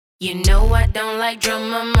You know I don't like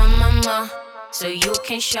drama, mama, so you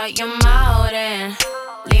can shut your mouth and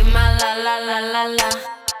leave my la la la la la.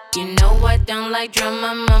 You know I don't like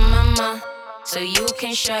drama, mama, so you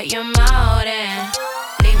can shut your mouth and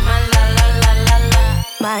leave my la la la la la.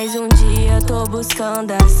 Mais dia tô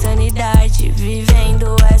buscando a sanidade,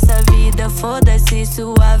 vivendo essa vida, foda-se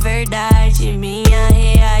sua verdade. Minha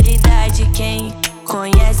realidade, quem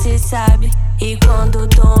conhece sabe. E quando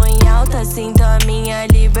tô em alta, sinto a minha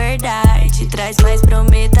liberdade. Traz mais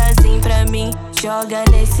prometazinho pra mim, joga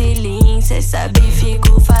nesse lean. Cê sabe,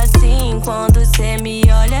 fico facinho quando cê me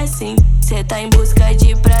olha assim. Cê tá em busca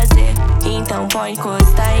de prazer, então pode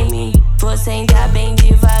encostar em mim. Você entra bem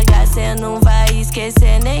devagar, cê não vai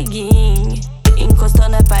esquecer, neguinho. Encostou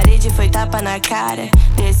na parede, foi tapa na cara.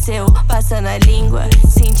 Desceu, passando a língua.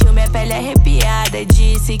 Sentiu minha pele arrepiada.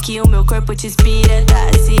 Disse que o meu corpo te inspira.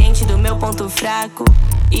 Tá ciente do meu ponto fraco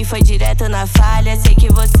e foi direto na falha. Sei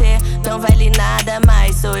que você não vale nada,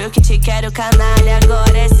 mas sou eu que te quero, canalha.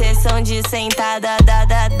 Agora é sessão de sentada,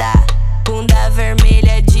 bunda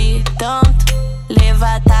vermelha de tanto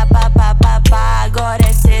leva tapa, papapá. Agora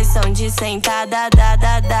é sessão de sentada,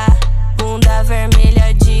 bunda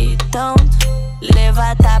vermelha de tanto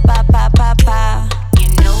leva tapa, papapá. You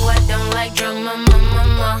know I don't like drama,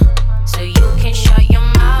 mama, so you can shut your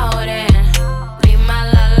mouth and leave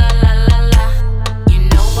my la la la la la. You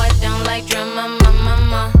know I don't like drama,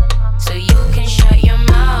 mama, so you can shut your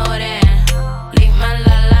mouth and leave my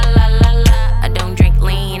la la la la la. I don't drink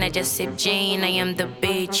lean, I just sip gin. I am the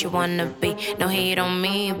bitch you wanna be. No hate on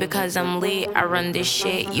me because I'm lit. I run this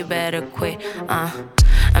shit, you better quit.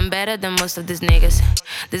 I'm better than most of these niggas.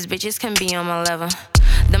 These bitches can be on my level.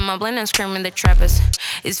 The mumbling and screaming, the trappers.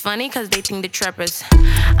 It's funny cause they think the trappers.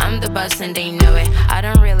 I'm the boss and they know it. I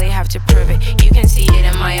don't really have to prove it. You can see it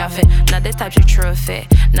in my outfit. Not the type to true fit.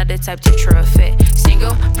 Not the type to true fit.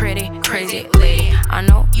 Single